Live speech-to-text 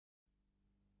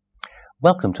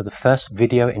Welcome to the first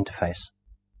video interface.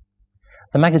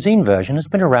 The magazine version has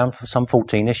been around for some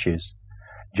 14 issues,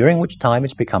 during which time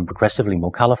it's become progressively more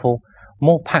colourful,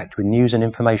 more packed with news and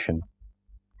information.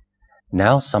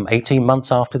 Now, some 18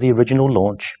 months after the original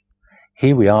launch,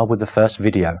 here we are with the first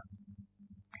video.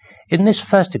 In this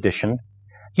first edition,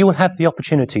 you will have the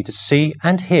opportunity to see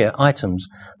and hear items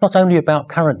not only about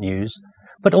current news,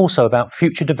 but also about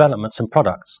future developments and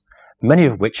products, many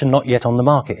of which are not yet on the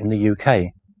market in the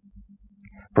UK.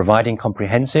 Providing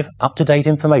comprehensive, up-to-date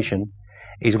information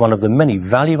is one of the many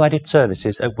value-added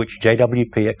services at which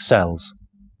JWP excels.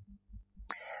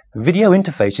 Video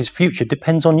Interface's future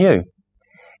depends on you.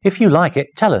 If you like it,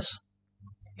 tell us.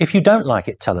 If you don't like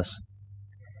it, tell us.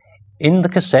 In the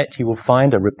cassette you will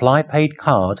find a reply paid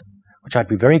card, which I'd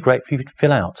be very grateful if you'd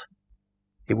fill out.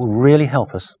 It will really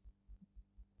help us.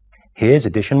 Here's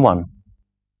edition 1.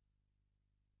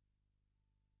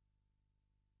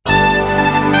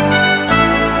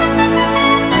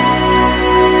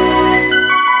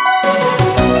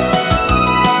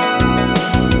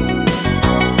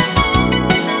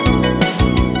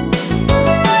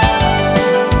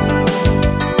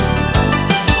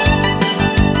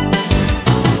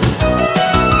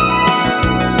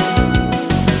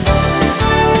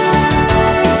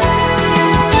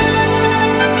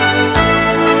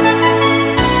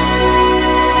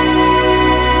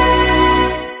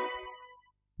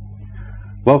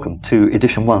 Welcome to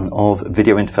edition 1 of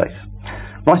Video Interface.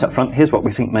 Right up front, here's what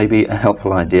we think may be a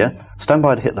helpful idea. Stand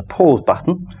by to hit the pause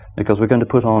button, because we're going to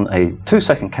put on a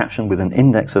 2-second caption with an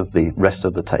index of the rest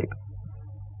of the tape.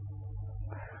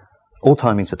 All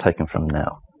timings are taken from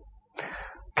now.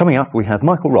 Coming up, we have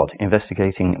Michael Rodd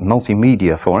investigating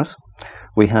multimedia for us.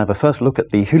 We have a first look at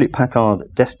the Hewlett-Packard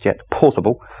Deskjet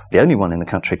Portable, the only one in the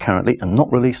country currently and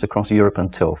not released across Europe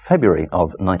until February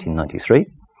of 1993.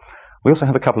 We also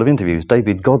have a couple of interviews.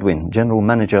 David Godwin, General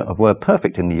Manager of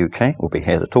WordPerfect in the UK, will be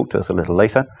here to talk to us a little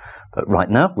later. But right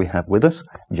now we have with us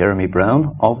Jeremy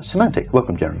Brown of Symantec.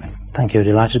 Welcome, Jeremy. Thank you.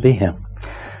 Delighted to be here.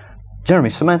 Jeremy,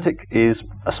 Symantec is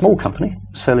a small company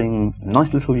selling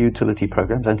nice little utility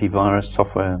programs, antivirus,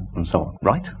 software, and so on,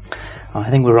 right? I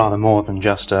think we're rather more than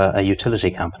just a utility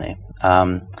company.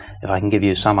 If I can give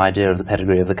you some idea of the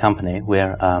pedigree of the company,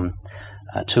 we're a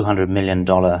 $200 million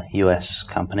US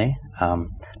company.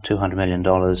 $200 million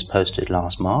posted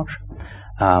last March.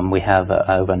 We have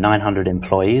over 900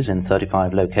 employees in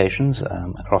 35 locations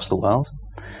across the world.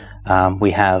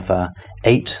 We have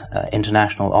 8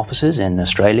 international offices in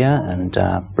Australia and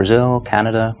Brazil,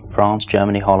 Canada, France,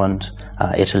 Germany, Holland,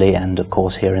 Italy, and of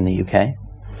course here in the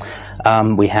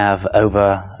UK. We have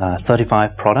over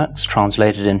 35 products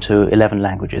translated into 11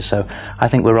 languages, so I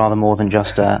think we're rather more than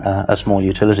just a small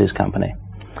utilities company.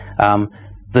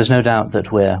 There's no doubt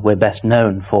that we're best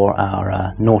known for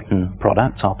our Norton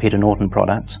products, our Peter Norton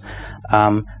products,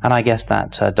 and I guess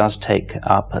that does take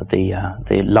up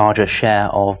the larger share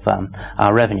of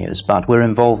our revenues. But we're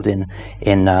involved in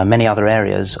many other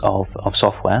areas of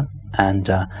software, and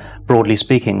broadly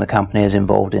speaking, the company is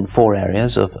involved in 4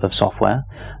 areas of software: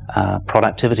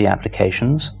 productivity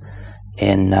applications,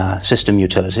 in system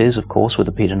utilities, of course, with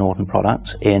the Peter Norton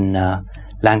products, in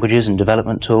languages and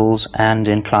development tools, and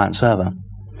in client server.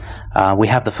 We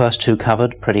have the first 2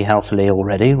 covered pretty healthily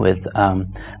already with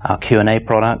our Q&A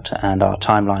product and our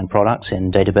timeline products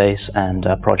in database and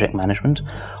project management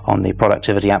on the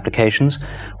productivity applications.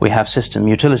 We have system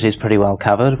utilities pretty well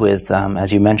covered with,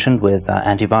 as you mentioned, with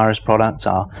antivirus products,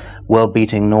 our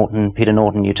world-beating Peter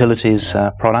Norton Utilities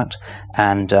product,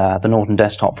 and the Norton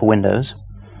Desktop for Windows.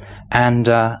 And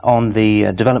on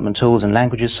the development tools and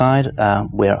languages side,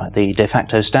 we're the de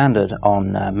facto standard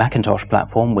on Macintosh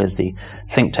platform with the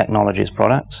Think Technologies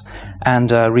products. And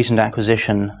recent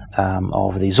acquisition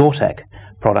of the Zortec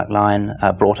product line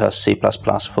brought us C++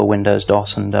 for Windows,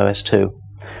 DOS, and OS2.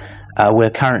 We're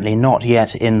currently not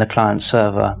yet in the client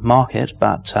server market,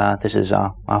 but this is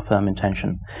our firm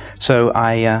intention. So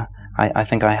I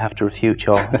think I have to refute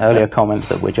your earlier comment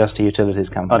that we're just a utilities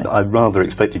company. I rather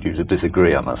expected you to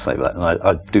disagree, I must say that, and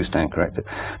I do stand corrected.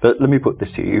 But let me put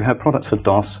this to you. You have products for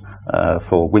DOS,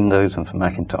 for Windows and for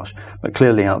Macintosh, but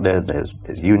clearly out there's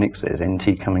Unix, there's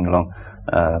NT coming along,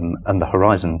 and the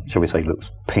horizon, shall we say, looks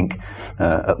pink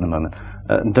at the moment.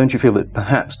 Don't you feel that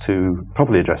perhaps to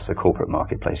properly address the corporate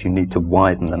marketplace, you need to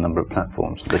widen the number of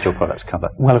platforms that your products cover?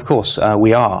 Well, of course,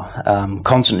 we are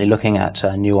constantly looking at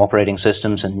new operating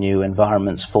systems and new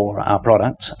environments for our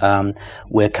products.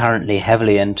 We're currently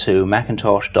heavily into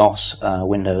Macintosh, DOS,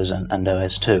 Windows, and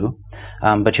OS2.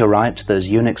 But you're right, there's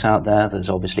Unix out there, there's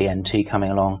obviously NT coming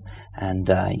along,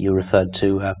 and you referred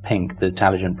to Pink, the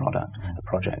Intelligent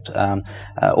project.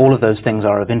 All of those things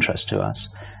are of interest to us.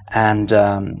 And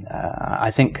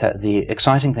I think the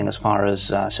exciting thing as far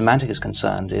as Symantec is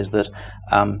concerned is that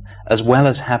as well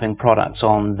as having products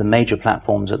on the major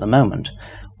platforms at the moment,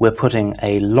 we're putting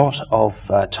a lot of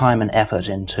time and effort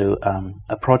into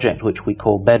a project which we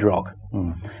call Bedrock.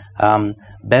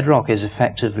 Bedrock is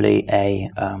effectively a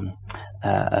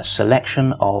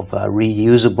selection of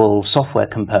reusable software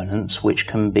components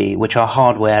which are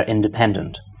hardware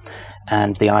independent.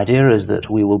 And the idea is that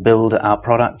we will build our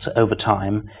products over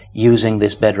time using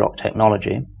this Bedrock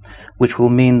technology, which will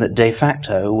mean that de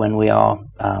facto, when we are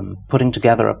putting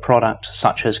together a product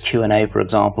such as Q&A, for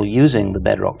example, using the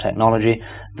Bedrock technology,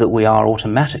 that we are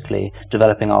automatically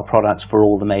developing our products for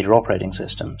all the major operating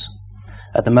systems.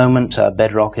 At the moment,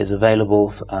 Bedrock is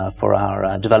available for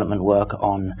our development work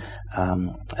on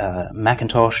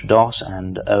Macintosh, DOS,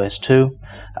 and OS2.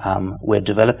 We're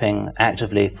developing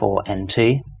actively for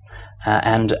NT.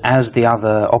 And as the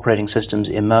other operating systems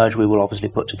emerge, we will obviously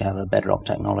put together Bedrock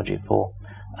technology for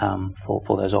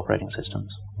those operating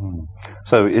systems.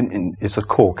 So it's a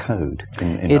core code?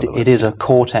 It is a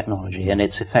core technology, and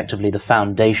it's effectively the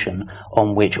foundation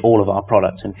on which all of our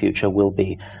products in future will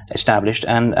be established.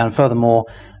 And furthermore,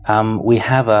 we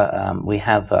have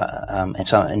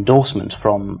it's an endorsement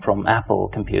from Apple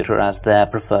Computer as their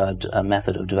preferred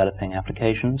method of developing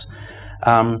applications.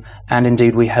 And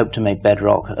indeed, we hope to make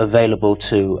Bedrock available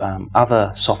to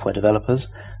other software developers,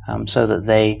 so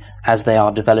that as they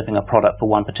are developing a product for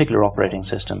one particular operating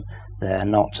system, they're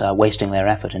not wasting their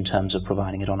effort in terms of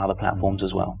providing it on other platforms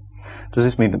as well. Does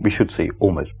this mean that we should see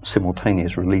almost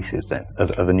simultaneous releases then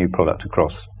of a new product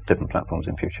across different platforms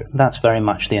in future? That's very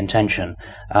much the intention.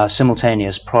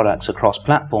 Simultaneous products across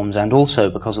platforms, and also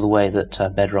because of the way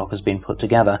that Bedrock has been put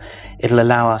together, it'll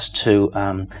allow us to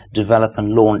develop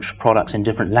and launch products in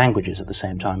different languages at the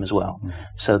same time as well.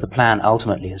 So the plan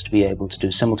ultimately is to be able to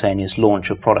do simultaneous launch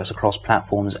of products across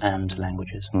platforms and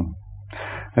languages.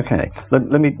 Okay,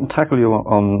 let me tackle you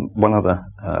on one other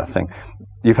thing.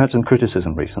 You've had some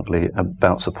criticism recently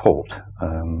about support.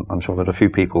 I'm sure that a few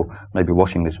people maybe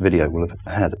watching this video will have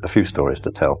had a few stories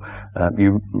to tell.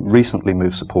 You recently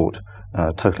moved support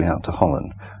totally out to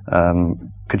Holland.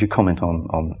 Could you comment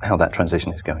on how that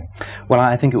transition is going? Well,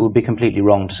 I think it would be completely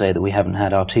wrong to say that we haven't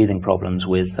had our teething problems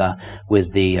with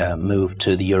the move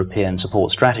to the European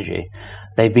support strategy.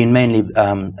 They've been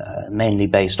mainly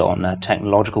based on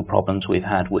technological problems we've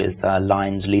had with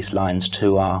lease lines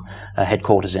to our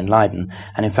headquarters in Leiden.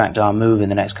 And in fact, our move in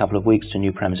the next couple of weeks to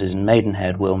new premises in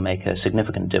Maidenhead will make a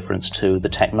significant difference to the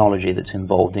technology that's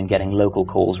involved in getting local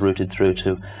calls routed through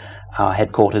to our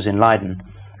headquarters in Leiden.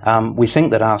 We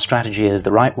think that our strategy is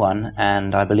the right one,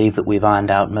 and I believe that we've ironed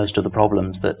out most of the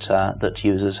problems that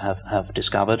users have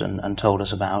discovered and told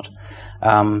us about.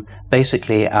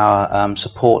 Basically, our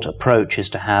support approach is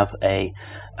to have a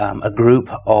group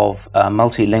of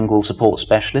multilingual support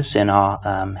specialists in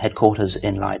our headquarters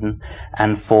in Leiden,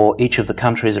 and for each of the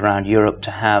countries around Europe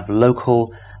to have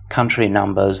local country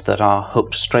numbers that are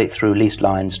hooked straight through leased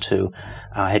lines to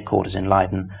our headquarters in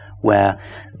Leiden, where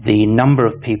the number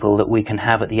of people that we can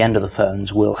have at the end of the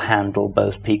phones will handle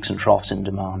both peaks and troughs in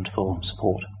demand for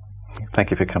support.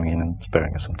 Thank you for coming in and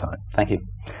sparing us some time. Thank you.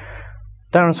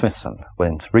 Darren Smithson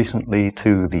went recently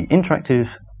to the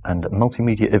interactive and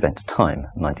multimedia event Time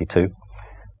 92.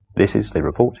 This is the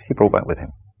report he brought back with him.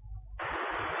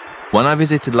 When I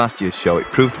visited last year's show, it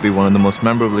proved to be one of the most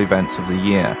memorable events of the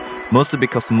year, mostly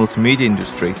because the multimedia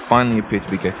industry finally appeared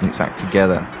to be getting its act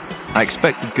together. I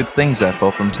expected good things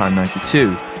therefore from Time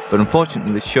 92, but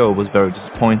unfortunately the show was very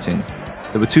disappointing.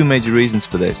 There were two major reasons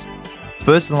for this.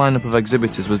 First, the lineup of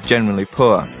exhibitors was generally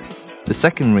poor. The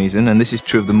second reason, and this is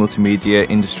true of the multimedia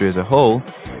industry as a whole,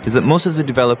 is that most of the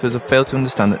developers have failed to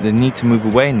understand that they need to move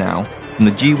away now from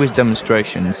the gee-whiz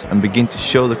demonstrations and begin to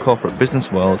show the corporate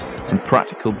business world some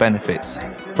practical benefits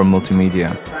from multimedia.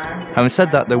 Having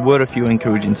said that, there were a few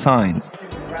encouraging signs.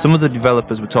 Some of the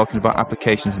developers were talking about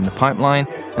applications in the pipeline,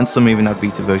 and some even had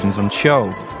beta versions on show.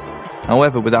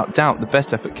 However, without doubt, the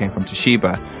best effort came from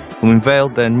Toshiba, who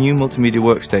unveiled their new multimedia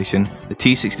workstation, the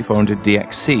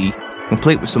T6400DXC,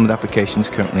 complete with some of the applications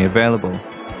currently available.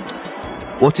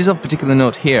 What is of particular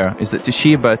note here is that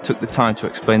Toshiba took the time to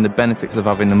explain the benefits of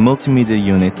having a multimedia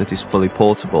unit that is fully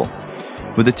portable.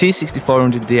 With the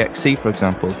T6400DXC, for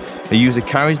example, a user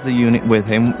carries the unit with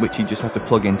him, which he just has to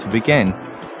plug in to begin.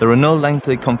 There are no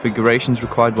lengthy configurations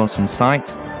required once on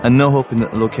site, and no hoping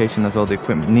that the location has all the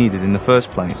equipment needed in the first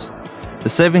place. The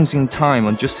savings in time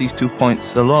on just these 2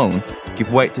 points alone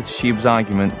give weight to Toshiba's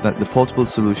argument that the portable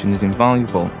solution is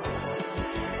invaluable.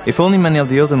 If only many of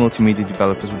the other multimedia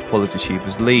developers would follow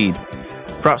Toshiba's lead.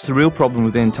 Perhaps the real problem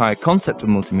with the entire concept of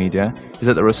multimedia is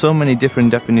that there are so many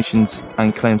different definitions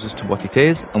and claims as to what it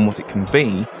is and what it can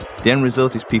be, the end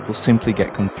result is people simply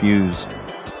get confused.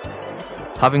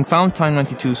 Having found Time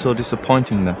 92 so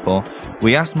disappointing, therefore,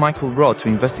 we asked Michael Rod to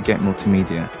investigate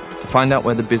multimedia, to find out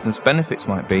where the business benefits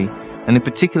might be, and in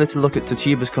particular to look at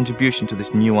Toshiba's contribution to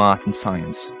this new art and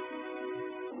science.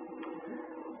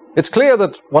 It's clear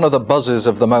that one of the buzzes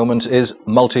of the moment is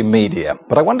multimedia,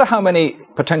 but I wonder how many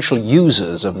potential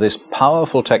users of this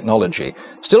powerful technology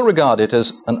still regard it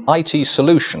as an IT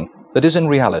solution that is in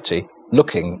reality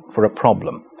looking for a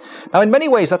problem. Now, in many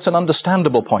ways, that's an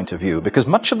understandable point of view, because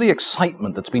much of the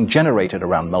excitement that's been generated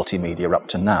around multimedia up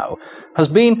to now has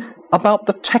been about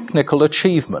the technical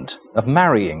achievement of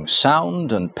marrying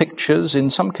sound and pictures, in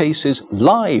some cases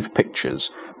live pictures,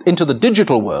 into the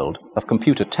digital world of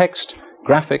computer text,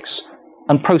 graphics,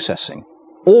 and processing,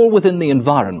 all within the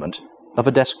environment of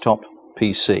a desktop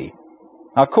PC.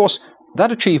 Now, of course,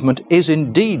 that achievement is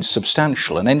indeed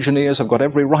substantial, and engineers have got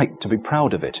every right to be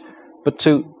proud of it. But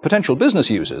to potential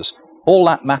business users, all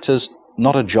that matters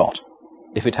not a jot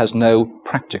if it has no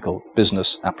practical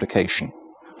business application.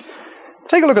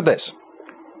 Take a look at this.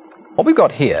 What we've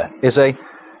got here is a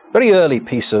very early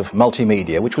piece of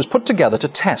multimedia which was put together to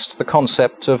test the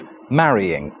concept of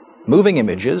marrying moving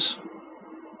images,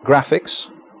 graphics,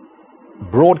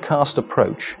 broadcast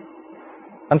approach,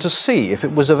 and to see if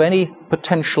it was of any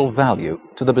potential value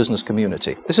to the business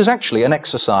community. This is actually an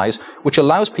exercise which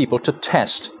allows people to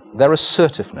test their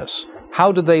assertiveness.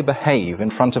 How do they behave in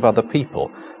front of other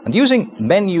people? And using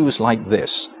menus like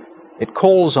this, it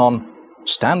calls on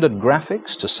standard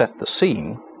graphics to set the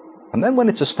scene, and then when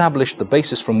it's established the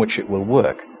basis from which it will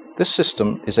work, this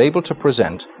system is able to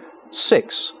present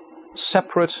 6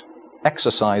 separate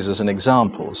exercises and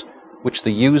examples which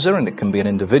the user, and it can be an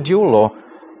individual or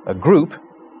a group,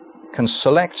 can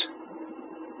select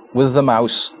with the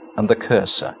mouse and the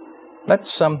cursor.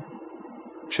 Let's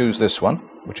choose this one,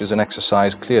 which is an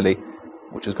exercise clearly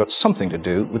which has got something to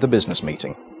do with the business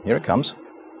meeting. Here it comes.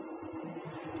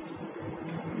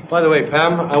 By the way,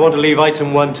 Pam, I want to leave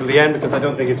item 1 till the end because I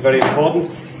don't think it's very important.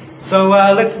 So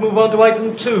let's move on to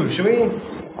item 2, shall we?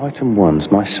 Item 1's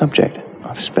my subject.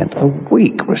 I've spent a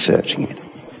week researching it.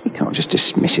 You can't just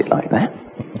dismiss it like that.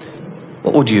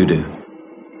 What would you do?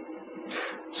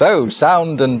 So,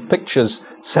 sound and pictures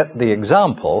set the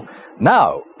example.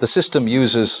 Now, the system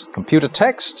uses computer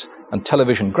text and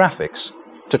television graphics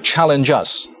to challenge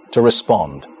us to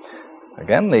respond.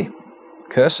 Again, the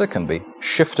cursor can be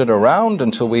shifted around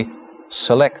until we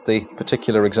select the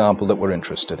particular example that we're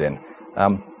interested in.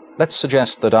 Let's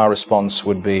suggest that our response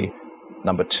would be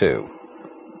number 2.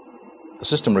 The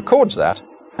system records that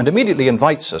and immediately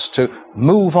invites us to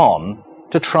move on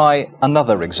to try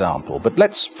another example. But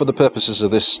let's, for the purposes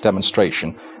of this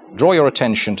demonstration, draw your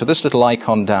attention to this little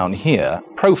icon down here,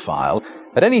 Profile.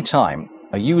 At any time,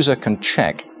 a user can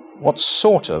check what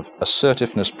sort of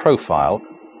assertiveness profile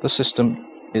the system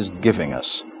is giving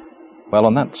us. Well,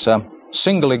 on that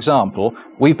single example,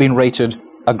 we've been rated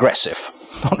aggressive.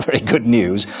 Not very good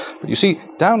news. But you see,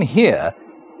 down here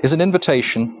is an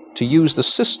invitation to use the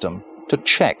system to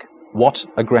check what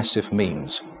aggressive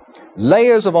means.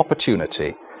 Layers of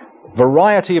opportunity,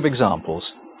 variety of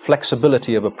examples,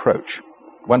 flexibility of approach.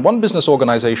 When one business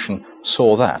organization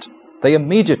saw that, they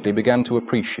immediately began to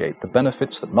appreciate the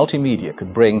benefits that multimedia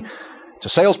could bring to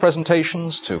sales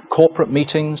presentations, to corporate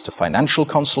meetings, to financial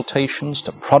consultations,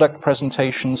 to product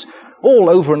presentations, all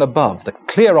over and above the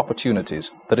clear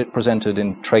opportunities that it presented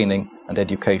in training and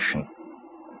education.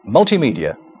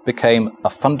 Multimedia became a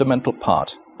fundamental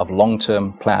part of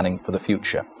long-term planning for the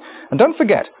future. And don't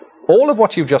forget, all of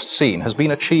what you've just seen has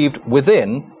been achieved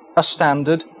within a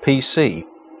standard PC.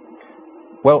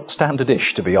 Well,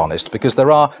 standard-ish, to be honest, because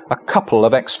there are a couple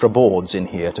of extra boards in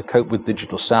here to cope with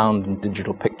digital sound and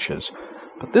digital pictures.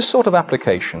 But this sort of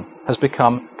application has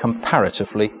become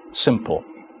comparatively simple.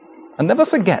 And never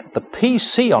forget, the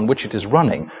PC on which it is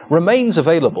running remains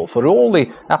available for all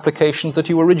the applications that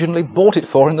you originally bought it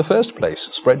for in the first place.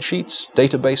 Spreadsheets,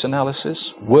 database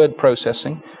analysis, word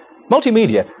processing.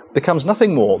 Multimedia becomes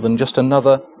nothing more than just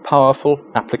another powerful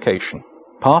application,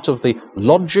 part of the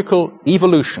logical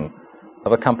evolution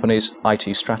of a company's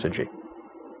IT strategy.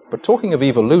 But talking of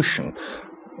evolution,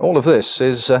 all of this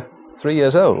is 3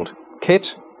 years old.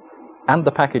 Kit and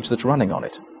the package that's running on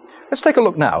it. Let's take a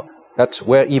look now at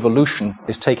where evolution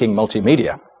is taking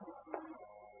multimedia.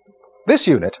 This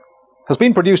unit has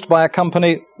been produced by a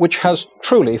company which has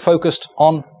truly focused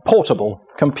on portable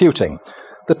computing.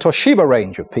 The Toshiba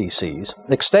range of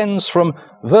PCs extends from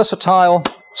versatile,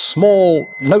 small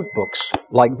notebooks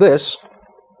like this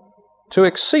to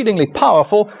exceedingly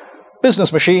powerful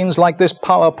business machines like this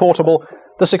power portable,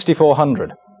 the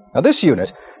 6400. Now this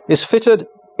unit is fitted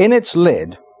in its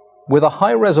lid with a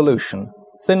high-resolution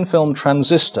thin-film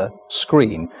transistor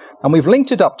screen, and we've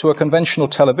linked it up to a conventional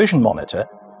television monitor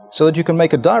so that you can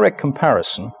make a direct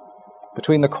comparison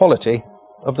between the quality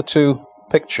of the two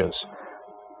pictures.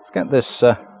 Let's get this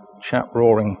chap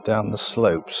roaring down the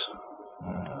slopes.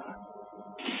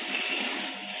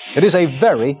 It is a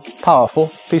very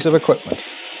powerful piece of equipment.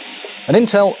 An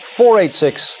Intel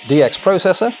 486DX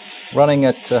processor running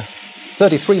at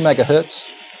 33 megahertz,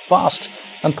 fast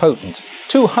and potent.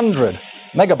 200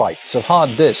 megabytes of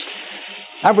hard disk.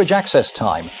 Average access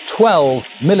time, 12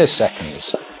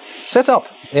 milliseconds. Set up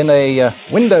in a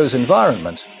Windows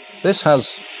environment, this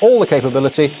has all the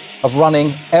capability of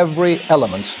running every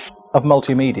element of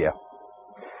multimedia.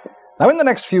 Now, in the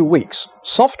next few weeks,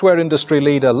 software industry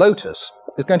leader Lotus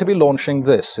is going to be launching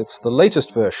this. It's the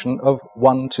latest version of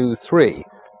 123.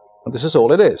 And this is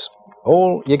all it is.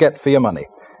 All you get for your money.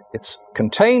 It's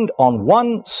contained on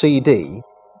one CD,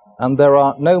 and there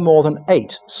are no more than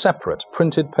 8 separate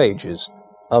printed pages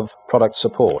of product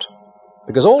support.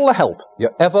 Because all the help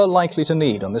you're ever likely to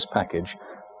need on this package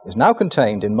is now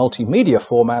contained in multimedia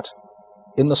format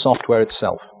in the software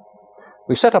itself.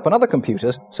 We've set up another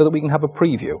computer so that we can have a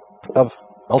preview of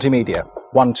Multimedia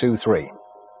 123.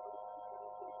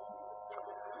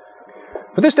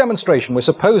 For this demonstration, we're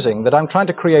supposing that I'm trying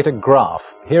to create a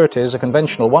graph. Here it is, a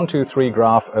conventional 123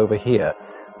 graph over here.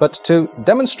 But to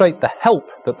demonstrate the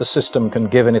help that the system can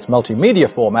give in its multimedia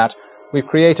format, we've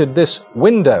created this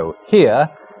window here,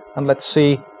 and let's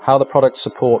see how the product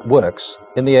support works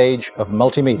in the age of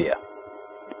multimedia.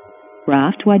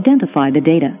 Graph to identify the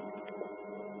data.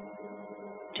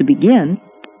 To begin,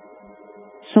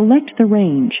 select the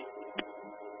range.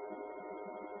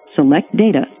 Select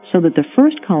data so that the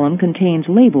first column contains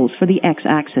labels for the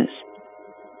x-axis.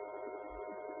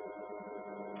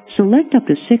 Select up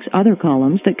to 6 other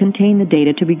columns that contain the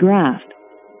data to be graphed.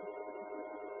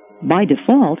 By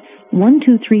default,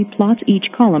 123 plots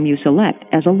each column you select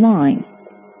as a line.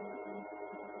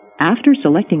 After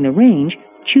selecting the range,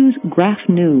 choose Graph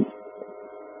New.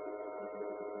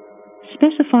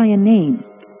 Specify a name.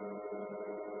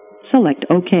 Select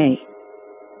OK.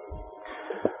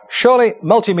 Surely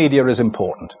multimedia is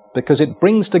important because it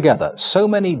brings together so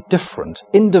many different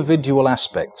individual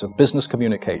aspects of business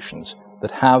communications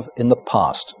that have in the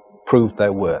past proved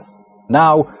their worth.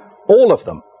 Now, all of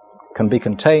them can be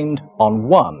contained on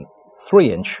one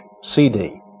 3-inch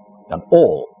CD, and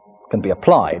all can be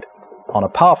applied on a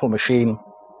powerful machine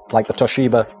like the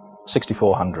Toshiba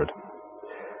 6400.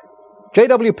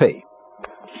 JWP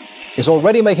is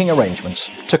already making arrangements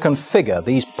to configure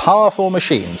these powerful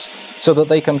machines so that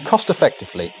they can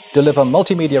cost-effectively deliver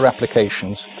multimedia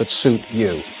applications that suit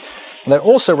you. And they're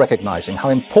also recognizing how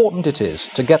important it is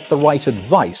to get the right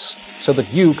advice so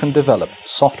that you can develop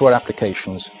software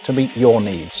applications to meet your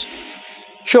needs.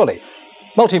 Surely,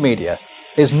 multimedia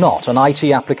is not an IT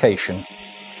application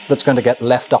that's going to get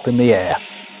left up in the air.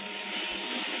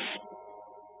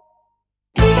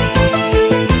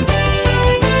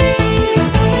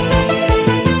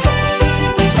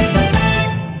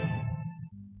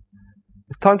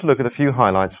 It's time to look at a few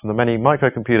highlights from the many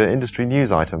microcomputer industry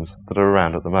news items that are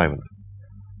around at the moment.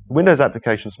 The Windows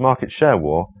applications market share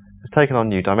war has taken on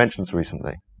new dimensions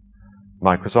recently.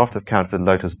 Microsoft have countered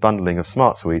Lotus' bundling of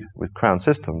SmartSuite with Crown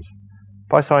Systems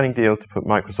by signing deals to put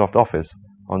Microsoft Office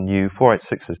on new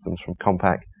 486 systems from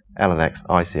Compaq, LNX,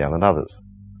 ICL and others.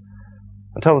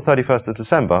 Until the 31st of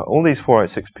December, all these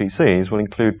 486 PCs will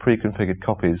include pre-configured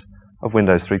copies of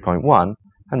Windows 3.1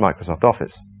 and Microsoft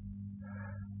Office.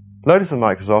 Lotus and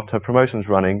Microsoft have promotions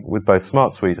running with both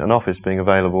SmartSuite and Office being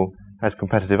available as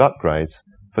competitive upgrades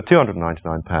for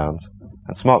 £299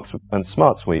 and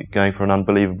SmartSuite going for an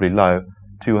unbelievably low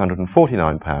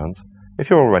 £249 if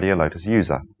you're already a Lotus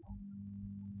user.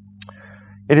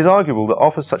 It is arguable that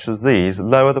offers such as these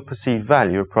lower the perceived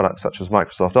value of products such as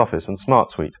Microsoft Office and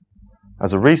SmartSuite.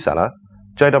 As a reseller,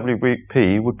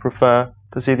 JWP would prefer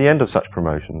to see the end of such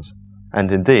promotions,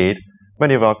 and indeed,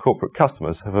 many of our corporate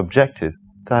customers have objected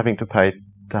to having to pay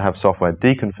to have software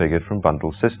deconfigured from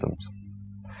bundled systems.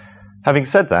 Having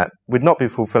said that, we'd not be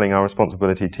fulfilling our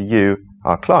responsibility to you,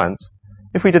 our clients,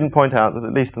 if we didn't point out that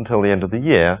at least until the end of the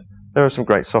year, there are some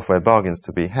great software bargains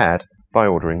to be had by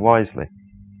ordering wisely.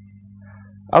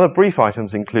 Other brief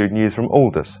items include news from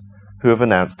Aldus, who have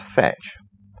announced Fetch.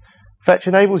 Fetch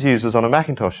enables users on a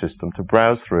Macintosh system to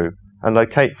browse through and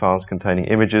locate files containing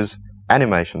images,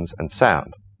 animations and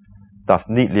sound, thus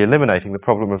neatly eliminating the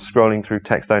problem of scrolling through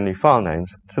text-only file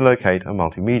names to locate a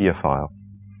multimedia file.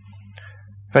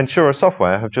 Ventura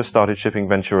Software have just started shipping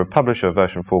Ventura Publisher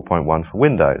version 4.1 for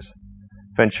Windows.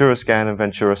 Ventura Scan and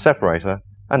Ventura Separator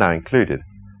are now included,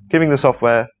 giving the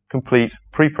software complete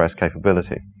pre-press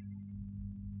capability.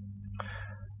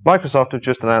 Microsoft have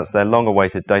just announced their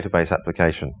long-awaited database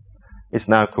application. It's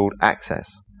now called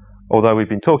Access, although we've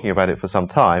been talking about it for some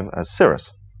time as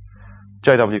Cirrus.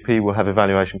 JWP will have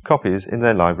evaluation copies in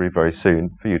their library very soon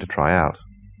for you to try out.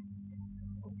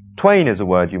 Twain is a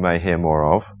word you may hear more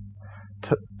of.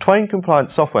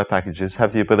 Twain-compliant software packages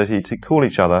have the ability to call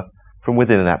each other from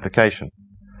within an application.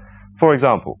 For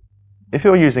example, if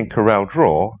you're using Corel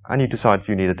Draw and you decide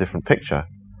you need a different picture,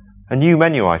 a new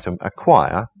menu item,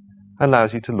 Acquire,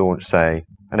 allows you to launch, say,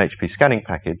 an HP scanning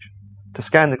package to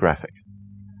scan the graphic.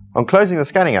 On closing the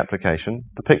scanning application,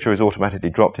 the picture is automatically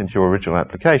dropped into your original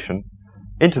application,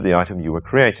 into the item you were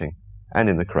creating, and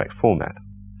in the correct format.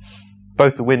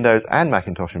 Both the Windows and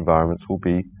Macintosh environments will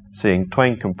be seeing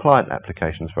Twain-compliant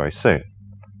applications very soon.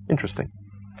 Interesting.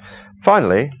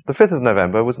 Finally, the 5th of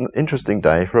November was an interesting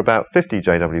day for about 50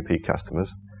 JWP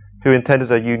customers who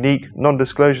attended a unique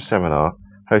non-disclosure seminar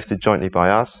hosted jointly by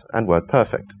us and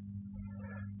WordPerfect.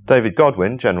 David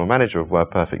Godwin, General Manager of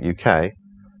WordPerfect UK,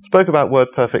 spoke about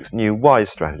WordPerfect's new WISE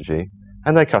strategy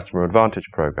and their Customer Advantage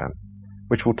program,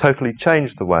 which will totally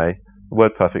change the way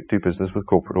WordPerfect do business with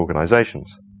corporate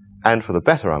organizations, and for the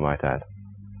better, I might add.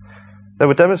 There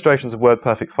were demonstrations of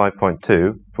WordPerfect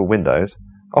 5.2 for Windows,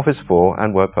 Office 4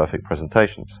 and WordPerfect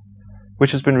presentations,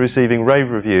 which has been receiving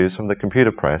rave reviews from the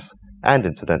computer press and,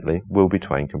 incidentally, will be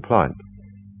Twain compliant.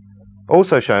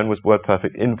 Also shown was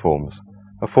WordPerfect Informs,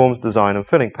 a forms design and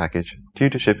filling package due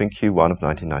to ship in Q1 of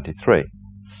 1993.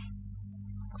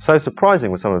 So surprising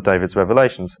were some of David's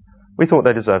revelations, we thought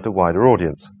they deserved a wider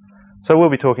audience, so we'll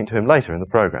be talking to him later in the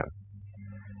programme.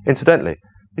 Incidentally,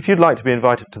 if you'd like to be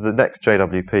invited to the next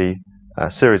JWP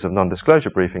series of non-disclosure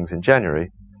briefings in January,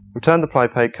 return the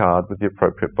PlyPay card with the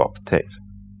appropriate box ticked.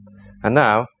 And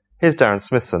now, here's Darren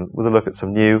Smithson with a look at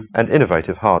some new and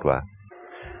innovative hardware.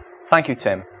 Thank you,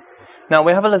 Tim. Now,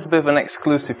 we have a little bit of an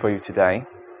exclusive for you today.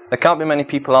 There can't be many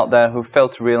people out there who fail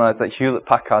to realise that Hewlett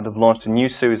Packard have launched a new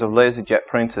series of LaserJet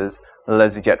printers, the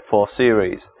LaserJet 4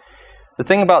 series. The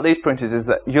thing about these printers is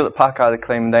that Hewlett Packard are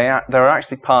claiming they're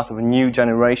actually part of a new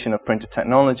generation of printer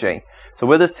technology. So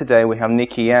with us today we have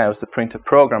Nikki Yao, the printer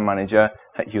program manager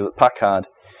at Hewlett Packard.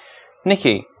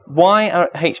 Nikki, why are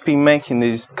HP making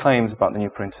these claims about the new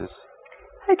printers?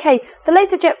 Okay, the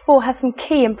LaserJet 4 has some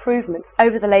key improvements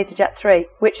over the LaserJet 3,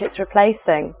 which it's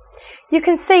replacing. You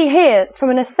can see here, from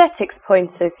an aesthetics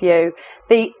point of view,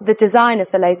 the design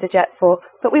of the LaserJet 4,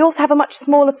 but we also have a much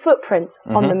smaller footprint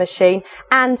on the machine,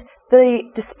 and the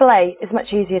display is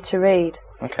much easier to read.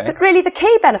 Okay. But really the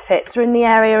key benefits are in the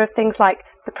area of things like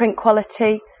the print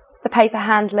quality, the paper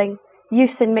handling,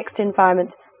 use in mixed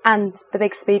environment, and the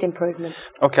big speed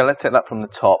improvements. Okay, let's take that from the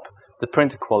top. The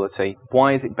printer quality,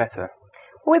 why is it better?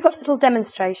 Well, we've got a little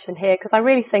demonstration here because I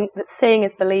really think that seeing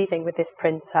is believing with this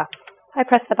printer. I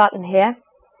press the button here.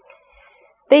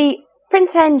 The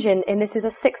print engine in this is a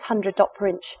 600 dot per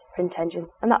inch print engine,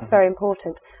 and that's very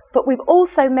important. But we've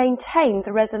also maintained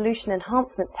the resolution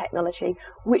enhancement technology,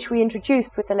 which we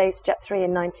introduced with the LaserJet 3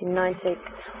 in 1990.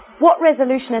 What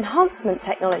resolution enhancement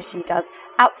technology does,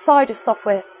 outside of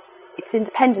software, it's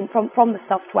independent from the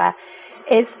software,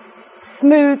 is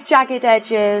smooth, jagged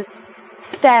edges,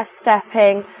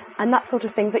 stair-stepping, and that sort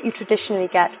of thing that you traditionally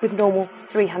get with normal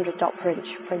 300 dot per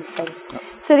inch printing.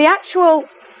 So the actual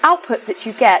output that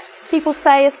you get, people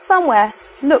say, is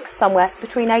looks somewhere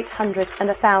between 800 and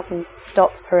 1,000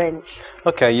 dots per inch.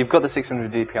 Okay, you've got the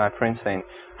 600 dpi printing.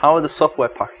 How are the software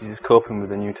packages coping with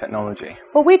the new technology?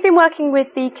 Well, we've been working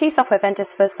with the key software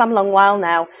vendors for some long while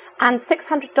now, and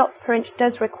 600 dots per inch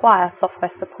does require software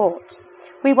support.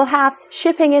 We will have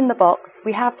shipping in the box.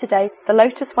 We have today the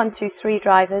Lotus 123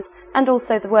 drivers and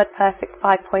also the WordPerfect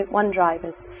 5.1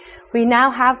 drivers. We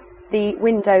now have the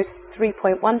Windows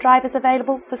 3.1 drivers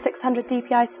available for 600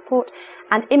 dpi support,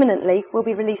 and imminently we'll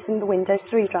be releasing the Windows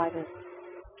 3 drivers.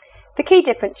 The key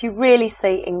difference you really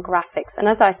see in graphics, and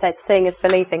as I said, seeing is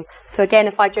believing. So again,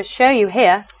 if I just show you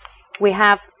here, we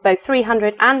have both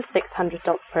 300 and 600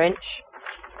 dots per inch,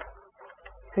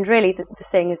 and really the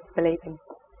seeing is believing.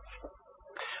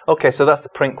 Okay, so that's the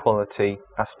print quality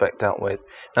aspect dealt with.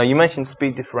 Now, you mentioned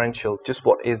speed differential. Just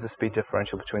what is the speed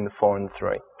differential between the 4 and the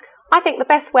 3? I think the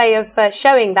best way of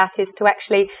showing that is to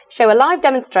actually show a live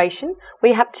demonstration.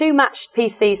 We have two matched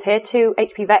PCs here, two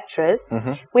HP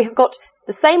Vectras. We have got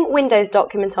the same Windows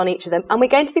document on each of them, and we're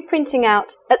going to be printing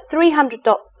out at 300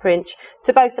 dots per inch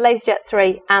to both the LaserJet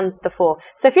 3 and the 4.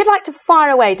 So if you'd like to fire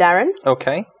away, Darren.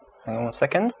 Okay, hang on one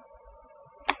second.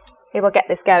 We will get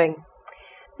this going.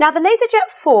 Now the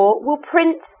LaserJet 4 will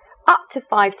print up to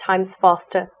 5 times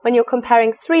faster when you're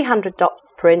comparing 300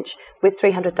 dots per inch with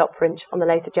 300 dots per inch on the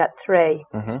LaserJet 3.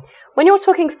 When you're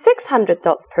talking 600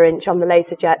 dots per inch on the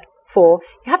LaserJet 4,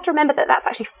 you have to remember that that's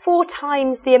actually 4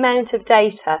 times the amount of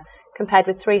data compared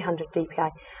with 300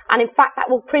 dpi. And in fact, that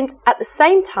will print at the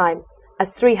same time as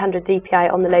 300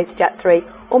 dpi on the LaserJet 3,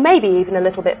 or maybe even a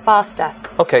little bit faster.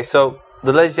 Okay, so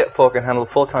the LaserJet 4 can handle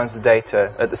 4 times the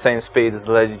data at the same speed as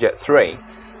the LaserJet 3.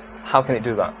 How can it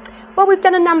do that? Well, we've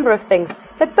done a number of things.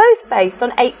 They're both based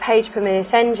on 8 page per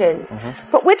minute engines.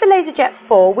 But with the LaserJet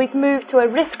 4, we've moved to a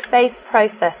RISC-based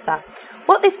processor.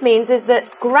 What this means is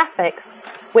that graphics,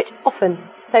 which often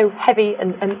so heavy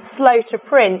and slow to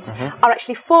print, are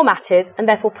actually formatted and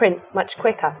therefore print much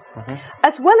quicker.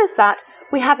 As well as that,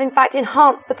 we have in fact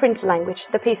enhanced the printer language,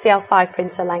 the PCL5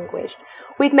 printer language.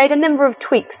 We've made a number of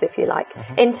tweaks, if you like,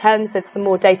 in terms of some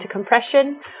more data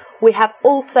compression. We have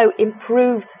also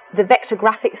improved the vector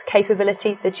graphics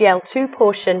capability, the GL2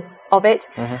 portion of it,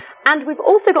 and we've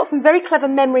also got some very clever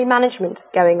memory management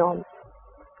going on.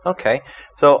 Okay,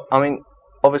 so I mean,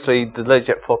 obviously the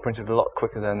LaserJet 4 printed a lot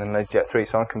quicker than the LaserJet 3,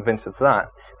 so I'm convinced of that.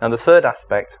 Now the third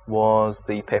aspect was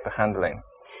the paper handling.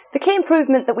 The key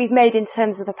improvement that we've made in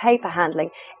terms of the paper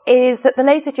handling is that the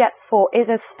LaserJet 4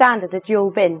 is as standard a dual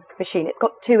bin machine. It's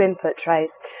got 2 input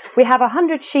trays. We have a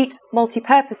 100-sheet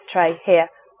multi-purpose tray here,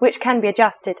 which can be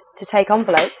adjusted to take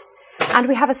envelopes, and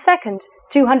we have a second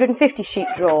 250-sheet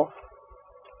drawer.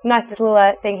 Nice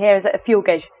little thing here is a fuel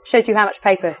gauge. Shows you how much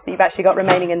paper that you've actually got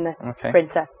remaining in the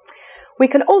printer. We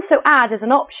can also add as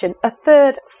an option a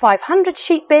third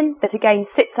 500-sheet bin that again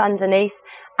sits underneath,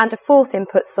 and a fourth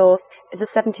input source is a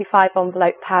 75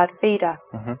 envelope powered feeder.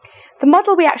 The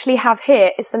model we actually have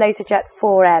here is the LaserJet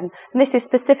 4M, and this is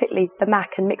specifically the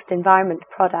Mac and mixed environment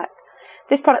product.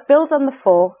 This product builds on the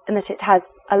 4 in that it has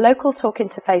a local talk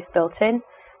interface built in,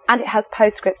 and it has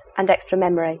PostScript and extra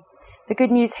memory. The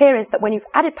good news here is that when you've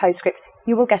added PostScript,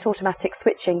 you will get automatic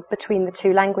switching between the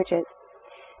 2 languages.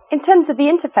 In terms of the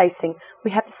interfacing,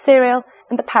 we have the serial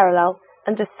and the parallel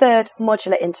and a third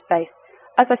modular interface.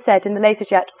 As I've said, in the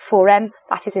LaserJet 4M,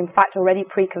 that is in fact already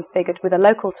pre-configured with a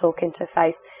local talk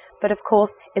interface. But of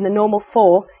course, in the normal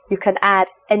 4, you can add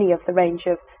any of the range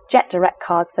of Jet Direct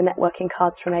cards, the networking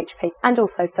cards from HP, and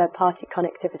also third-party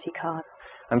connectivity cards.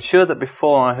 I'm sure that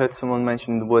before I heard someone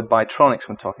mention the word Bitronics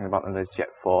when talking about the LaserJet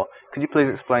 4. Could you please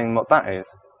explain what that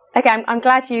is? Okay, I'm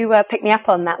glad you picked me up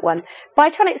on that one.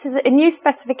 Bitronics is a new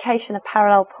specification of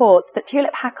parallel port that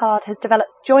Hewlett-Packard has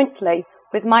developed jointly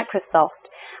with Microsoft.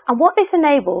 And what this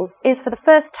enables is, for the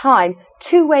first time,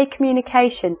 2-way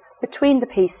communication between the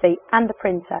PC and the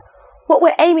printer. What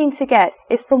we're aiming to get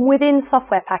is, from within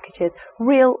software packages,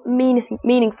 real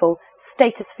meaningful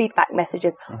status feedback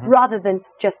messages, rather than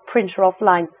just printer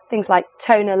offline, things like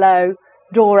toner low,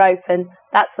 door open,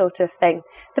 that sort of thing.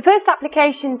 The first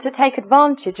application to take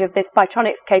advantage of this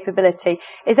Bitronics capability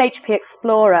is HP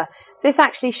Explorer. This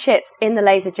actually ships in the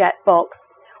LaserJet box.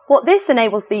 What this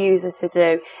enables the user to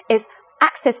do is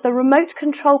access the remote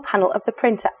control panel of the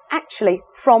printer actually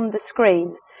from the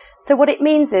screen. So what it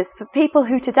means is, for people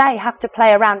who today have to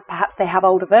play around, perhaps they have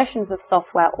older versions of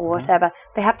software or whatever,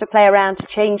 they have to play around to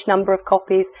change number of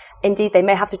copies, indeed they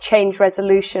may have to change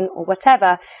resolution or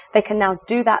whatever, they can now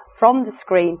do that from the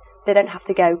screen. They don't have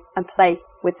to go and play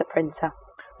with the printer.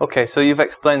 Okay, so you've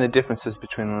explained the differences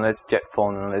between the LaserJet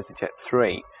 4 and the LaserJet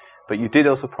 3, but you did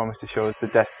also promise to show us the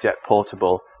Deskjet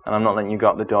Portable, and I'm not letting you go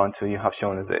out the door until you have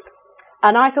shown us it.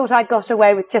 And I thought I'd got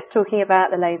away with just talking about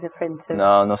the laser printers.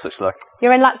 No, no such luck.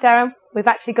 You're in luck, Darren. We've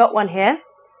actually got one here.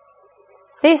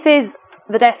 This is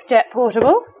the Deskjet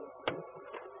Portable.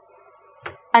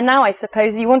 And now I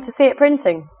suppose you want to see it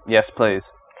printing. Yes,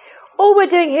 please. All we're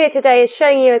doing here today is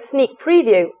showing you a sneak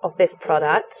preview of this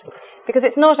product, because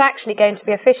it's not actually going to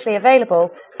be officially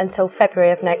available until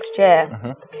February of next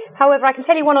year. However, I can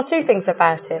tell you 1 or 2 things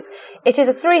about it. It is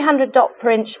a 300 dot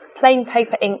per inch plain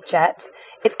paper inkjet.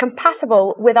 It's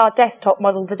compatible with our desktop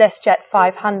model, the Deskjet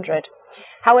 500.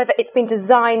 However, it's been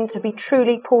designed to be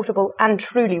truly portable and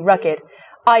truly rugged,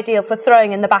 ideal for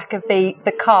throwing in the back of the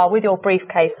car with your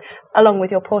briefcase, along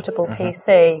with your portable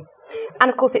PC. And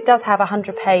of course, it does have a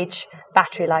 100-page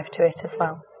battery life to it as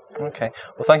well. Okay.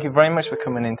 Well, thank you very much for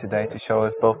coming in today to show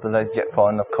us both the LaserJet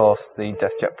 4 and, of course, the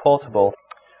Deskjet Portable.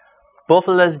 Both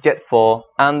the LaserJet 4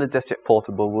 and the Deskjet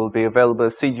Portable will be available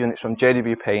as seed units from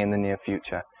JWP in the near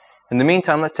future. In the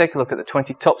meantime, let's take a look at the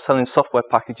 20 top-selling software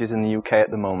packages in the UK at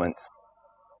the moment.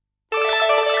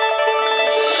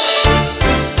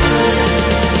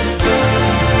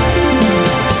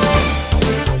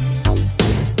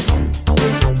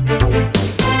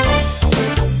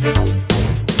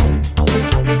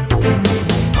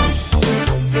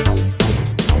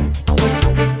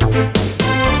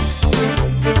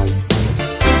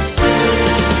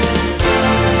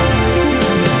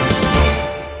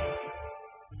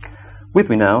 With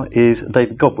me now is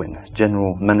David Godwin,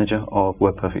 General Manager of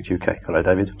WordPerfect UK. Hello,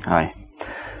 David. Hi.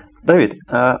 David,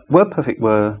 WordPerfect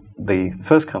were the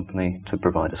first company to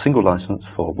provide a single license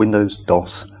for Windows,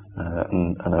 DOS,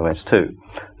 and OS2,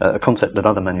 a concept that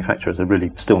other manufacturers are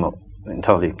really still not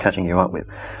entirely catching you up with.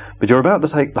 But you're about to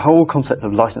take the whole concept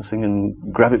of licensing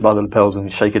and grab it by the lapels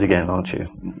and shake it again, aren't you?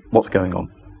 What's going on?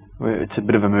 Well, it's a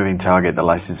bit of a moving target, the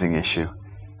licensing issue.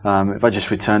 If I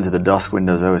just return to the DOS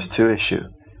Windows OS2 issue,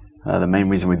 the main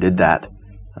reason we did that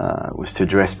was to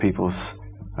address people's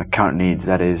current needs.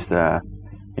 That is, they're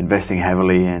investing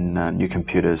heavily in new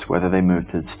computers, whether they move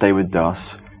to stay with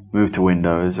DOS, move to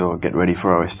Windows, or get ready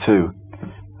for OS2.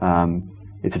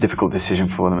 It's a difficult decision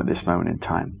for them at this moment in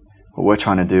time. What we're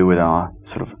trying to do with our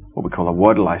sort of what we call a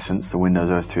WOD license, the Windows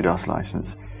OS2 DOS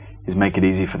license, is make it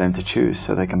easy for them to choose,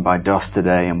 so they can buy DOS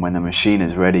today, and when the machine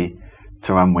is ready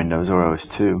to run Windows or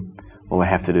OS2, all they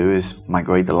have to do is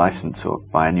migrate the license or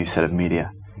buy a new set of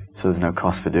media. So there's no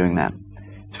cost for doing that.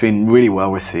 It's been really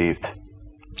well received.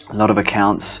 A lot of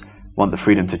accounts want the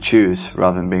freedom to choose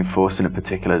rather than being forced in a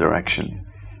particular direction.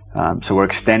 So we're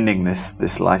extending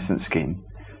this license scheme,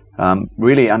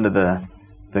 really under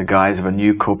the guise of a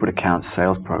new corporate accounts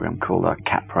sales program called our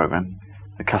CAP program,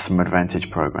 the Customer Advantage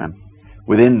program.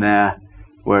 Within there,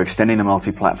 we're extending the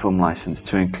multi-platform license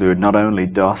to include not only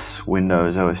DOS,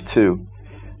 Windows, OS2,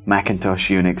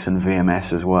 Macintosh, Unix, and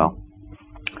VMS as well.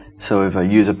 So if a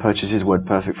user purchases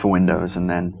WordPerfect for Windows and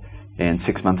then in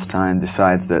 6 months' time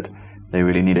decides that they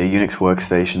really need a Unix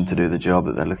workstation to do the job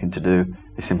that they're looking to do,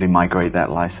 they simply migrate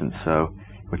that license. So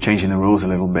we're changing the rules a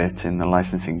little bit in the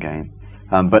licensing game,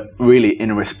 but really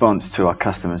in response to our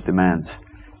customers' demands.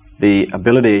 The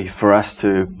ability for us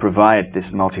to provide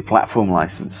this multi-platform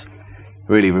license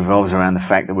really revolves around the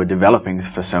fact that we're developing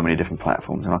for so many different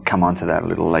platforms, and I'll come on to that a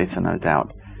little later, no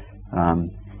doubt.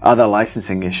 Other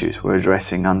licensing issues we're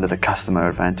addressing under the Customer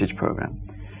Advantage program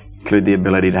include the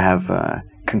ability to have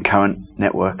concurrent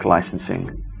network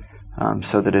licensing,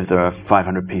 so that if there are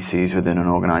 500 PCs within an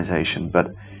organization,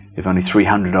 but if only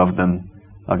 300 of them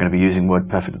are going to be using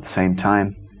WordPerfect at the same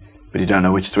time, but you don't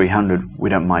know which 300, we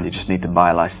don't mind, you just need to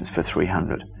buy a license for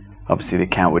 300. Obviously the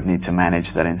account would need to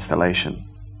manage that installation.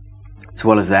 As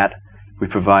well as that, we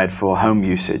provide for home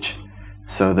usage,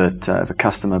 so that if a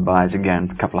customer buys, again,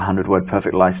 a couple of hundred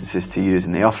WordPerfect licenses to use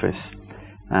in the office,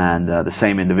 and the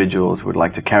same individuals would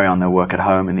like to carry on their work at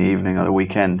home in the evening or the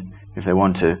weekend, if they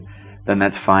want to, then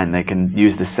that's fine. They can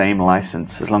use the same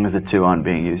license as long as the two aren't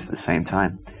being used at the same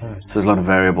time. Right. So there's a lot of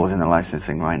variables in the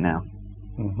licensing right now.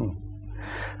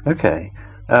 Mm-hmm. Okay.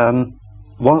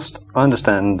 Whilst I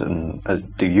understand, and as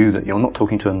do you, that you're not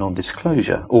talking to a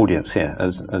non-disclosure audience here,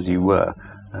 as you were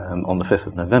on the 5th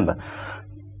of November,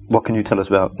 what can you tell us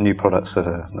about new products that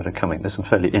are coming? There's some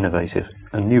fairly innovative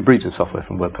and new breeds of software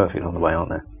from WordPerfect on the way, aren't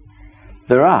there?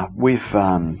 There are. We've,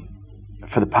 for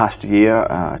the past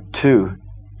year, two,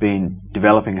 been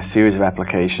developing a series of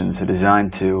applications that are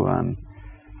designed to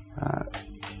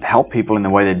help people in the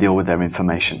way they deal with their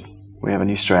information. We have a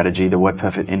new strategy, the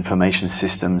WordPerfect Information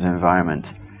Systems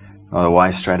Environment, or the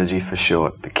WISE strategy for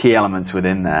short. The key elements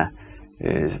within there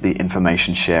is the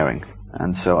information sharing.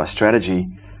 And so our strategy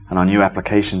and our new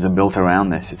applications are built around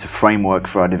this. It's a framework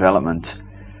for our development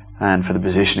and for the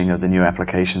positioning of the new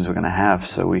applications we're going to have.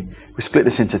 So we split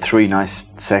this into three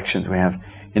nice sections. We have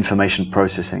information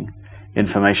processing,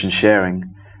 information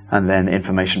sharing, and then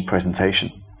information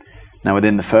presentation. Now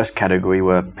within the first category,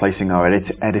 we're placing our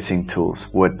editing tools,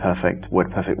 WordPerfect,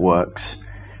 WordPerfect Works,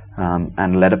 and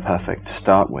LetterPerfect to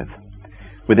start with.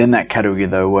 Within that category,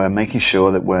 though, we're making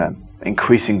sure that we're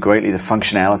increasing greatly the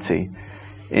functionality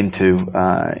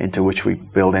into which we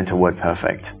build into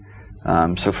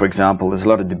WordPerfect. So for example, there's a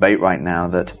lot of debate right now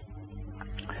that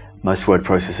most word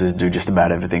processors do just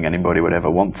about everything anybody would ever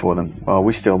want for them. Well,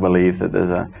 we still believe that there's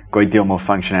a great deal more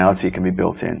functionality can be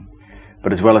built in.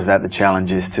 But as well as that, the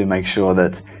challenge is to make sure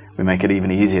that we make it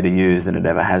even easier to use than it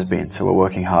ever has been. So we're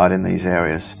working hard in these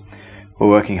areas. We're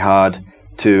working hard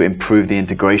to improve the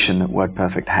integration that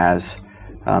WordPerfect has,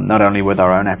 not only with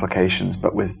our own applications,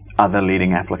 but with other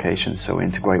leading applications. So we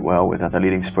integrate well with other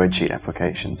leading spreadsheet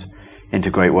applications,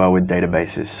 integrate well with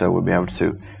databases. So we'll be able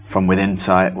to, from within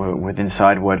inside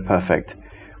WordPerfect,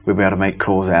 we'll be able to make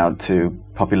calls out to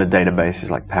popular databases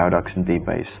like Paradox and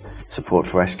DBase, support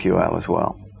for SQL as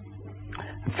well.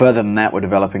 And further than that, we're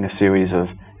developing a series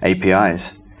of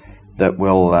APIs that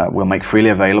we'll make freely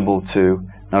available to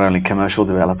not only commercial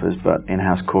developers but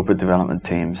in-house corporate development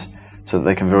teams, so that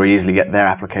they can very easily get their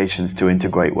applications to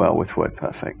integrate well with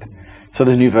WordPerfect. So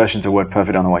there's new versions of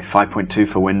WordPerfect on the way. 5.2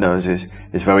 for Windows is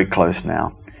very close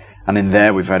now. And in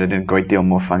there we've added in a great deal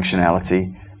more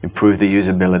functionality, improved the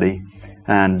usability,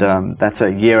 And that's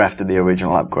a year after the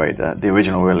original upgrade, the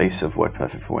original release of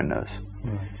WordPerfect for Windows.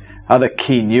 Other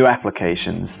key new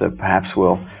applications that perhaps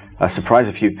will surprise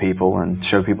a few people and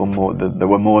show people more that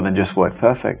were more than just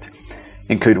WordPerfect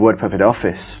include WordPerfect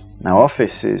Office. Now,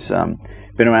 Office is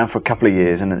been around for a couple of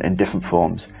years in different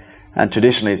forms, and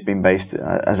traditionally it's been based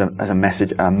as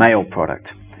a mail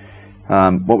product.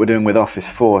 What we're doing with Office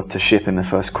 4 to ship in the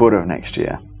first quarter of next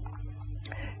year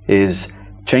is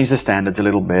change the standards a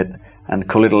little bit and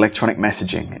call it electronic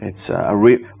messaging. It's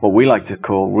what we like to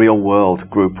call real-world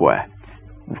groupware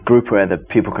that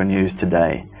people can use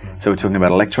today. So we're talking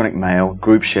about electronic mail,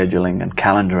 group scheduling, and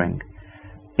calendaring.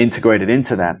 Integrated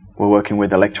into that, we're working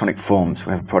with electronic forms.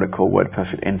 We have a product called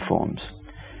WordPerfect Informs.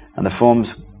 And the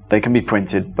forms, they can be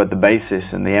printed, but the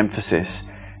basis and the emphasis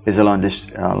is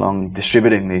along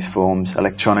distributing these forms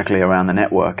electronically around the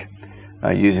network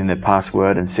using the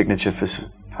password and signature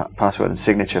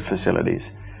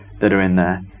facilities that are in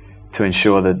there to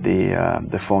ensure that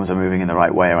the forms are moving in the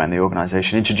right way around the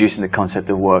organization, introducing the concept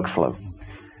of workflow.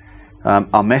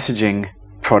 Our messaging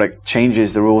product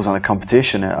changes the rules on the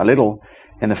competition a little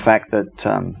in the fact that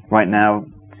right now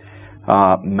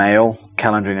mail,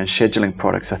 calendaring, and scheduling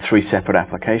products are 3 separate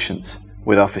applications.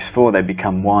 With Office 4, they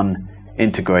become one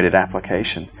integrated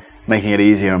application, making it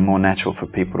easier and more natural for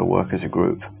people to work as a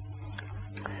group.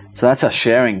 So that's our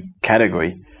sharing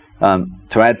category.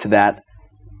 To add to that,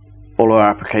 all our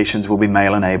applications will be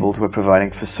mail-enabled. We're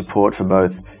providing for support for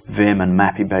both Vim and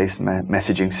MAPI-based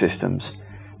messaging systems.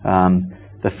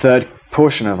 The third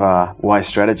portion of our Y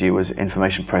strategy was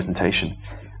information presentation.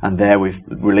 And there we've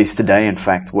released today, in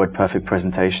fact, WordPerfect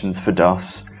presentations for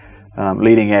DOS,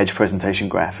 leading-edge presentation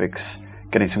graphics,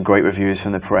 getting some great reviews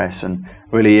from the press, and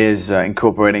really is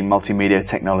incorporating multimedia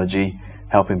technology,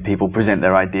 helping people present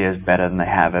their ideas better than they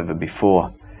have ever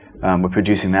before. We're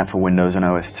producing that for Windows and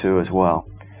OS 2 as well.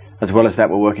 As well as that,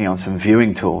 we're working on some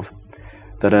viewing tools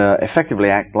that effectively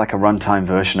act like a runtime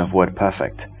version of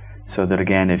WordPerfect. So that,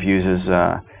 again, if users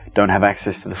don't have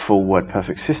access to the full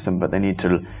WordPerfect system, but they need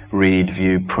to read,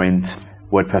 view, print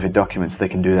WordPerfect documents, they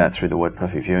can do that through the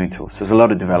WordPerfect viewing tools. So there's a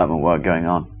lot of development work going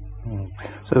on.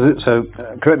 So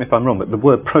correct me if I'm wrong, but the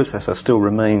word processor still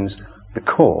remains the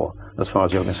core as far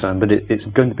as you're concerned, but it's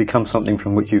going to become something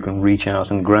from which you can reach out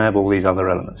and grab all these other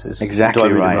elements.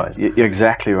 Exactly right. You're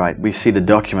exactly right. We see the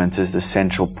document as the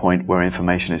central point where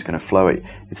information is going to flow. It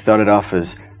started off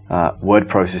as word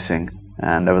processing,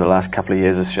 and over the last couple of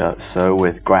years or so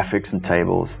with graphics and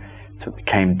tables, so it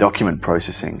became document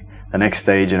processing. The next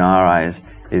stage in our eyes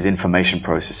is information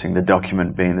processing, the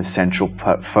document being the central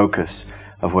focus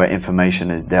of where information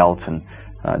is dealt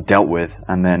with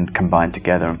and then combined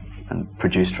together and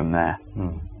produced from there.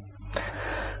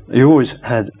 You always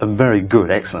had a very good,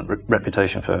 excellent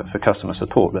reputation for customer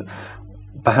support, but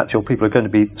perhaps your people are going to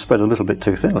be spread a little bit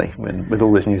too thinly with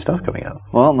all this new stuff coming out.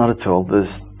 Well, not at all. We're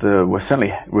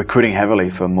certainly recruiting heavily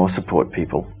for more support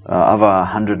people. Of our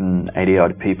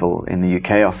 180-odd people in the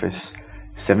UK office,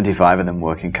 75 of them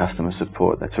work in customer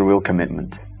support. That's a real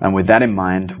commitment. And with that in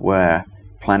mind, we're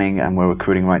planning and we're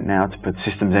recruiting right now to put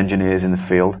systems engineers in the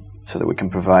field so that we can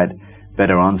provide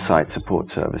better on-site support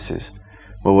services.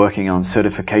 We're working on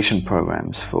certification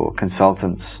programs for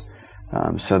consultants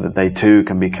so that they too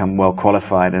can become well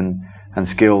qualified and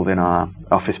skilled in our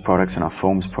Office products and our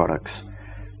Forms products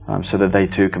so that they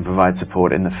too can provide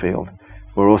support in the field.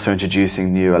 We're also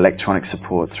introducing new electronic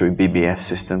support through BBS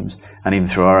systems and even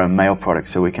through our own mail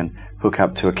products so we can hook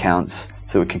up to accounts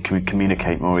so we can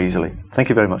communicate more easily. Thank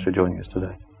you very much for joining us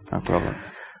today. No problem.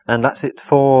 And that's it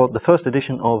for the first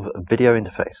edition of Video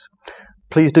Interface.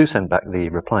 Please do send back the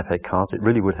reply paid cards, it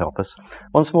really would help us.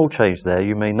 One small change there,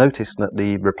 you may notice that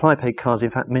the reply paid cards in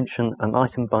fact mention an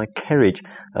item by Kerridge.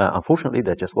 Unfortunately,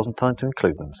 there just wasn't time to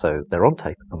include them, so they're on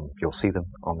tape and you'll see them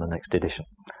on the next edition.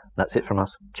 That's it from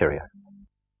us. Cheerio.